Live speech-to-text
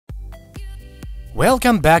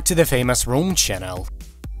Welcome back to the famous Room channel.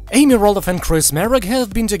 Amy, Roloff and Chris Marek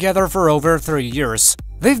have been together for over 3 years.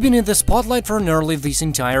 They've been in the spotlight for nearly this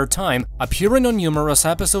entire time, appearing on numerous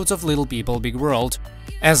episodes of Little People Big World.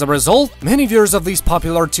 As a result, many viewers of this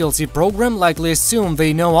popular TLC program likely assume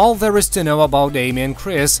they know all there is to know about Amy and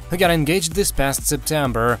Chris, who got engaged this past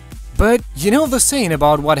September. But you know the saying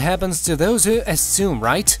about what happens to those who assume,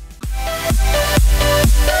 right?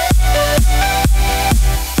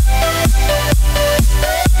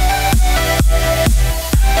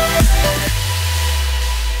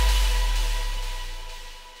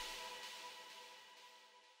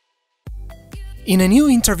 In a new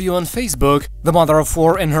interview on Facebook, the mother of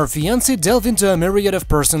 4 and her fiancé delve into a myriad of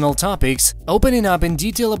personal topics, opening up in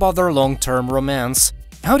detail about their long-term romance.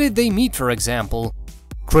 How did they meet, for example?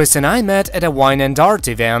 Chris and I met at a wine and art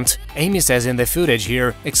event, Amy says in the footage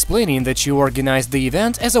here, explaining that she organized the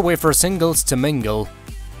event as a way for singles to mingle.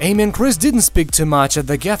 Amy and Chris didn't speak too much at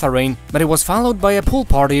the gathering, but it was followed by a pool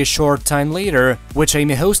party a short time later, which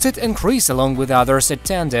Amy hosted and Chris, along with others,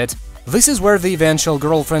 attended. This is where the eventual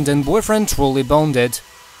girlfriend and boyfriend truly bonded.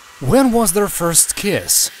 When was their first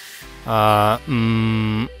kiss? Neither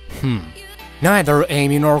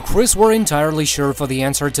Amy nor Chris were entirely sure for the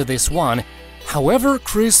answer to this one. However,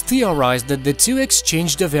 Chris theorized that the two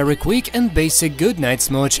exchanged a very quick and basic goodnight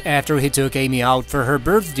smooch after he took Amy out for her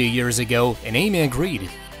birthday years ago, and Amy agreed.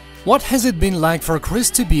 What has it been like for Chris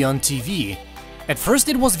to be on TV? At first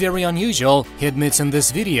it was very unusual, he admits in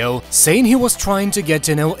this video, saying he was trying to get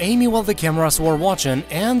to know Amy while the cameras were watching,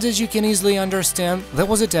 and as you can easily understand, that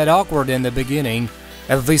was a tad awkward in the beginning.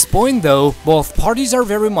 At this point though, both parties are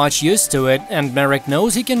very much used to it, and Marek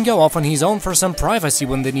knows he can go off on his own for some privacy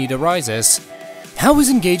when the need arises. How is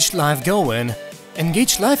engaged life going?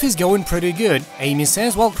 Engaged life is going pretty good, Amy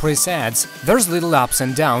says, while Chris adds, there's little ups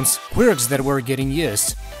and downs, quirks that we're getting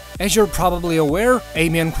used. As you're probably aware,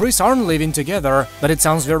 Amy and Chris aren't living together, but it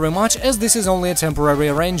sounds very much as this is only a temporary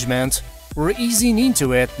arrangement. We're easing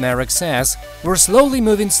into it, Marek says. We're slowly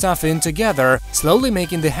moving stuff in together, slowly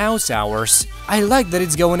making the house ours. I like that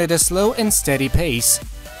it's going at a slow and steady pace.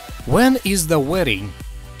 When is the wedding?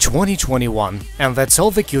 2021, and that's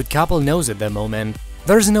all the cute couple knows at the moment.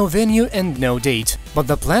 There's no venue and no date, but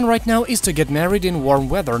the plan right now is to get married in warm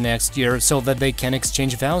weather next year so that they can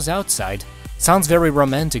exchange vows outside. Sounds very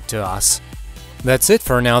romantic to us. That's it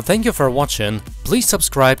for now, thank you for watching, please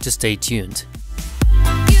subscribe to stay tuned.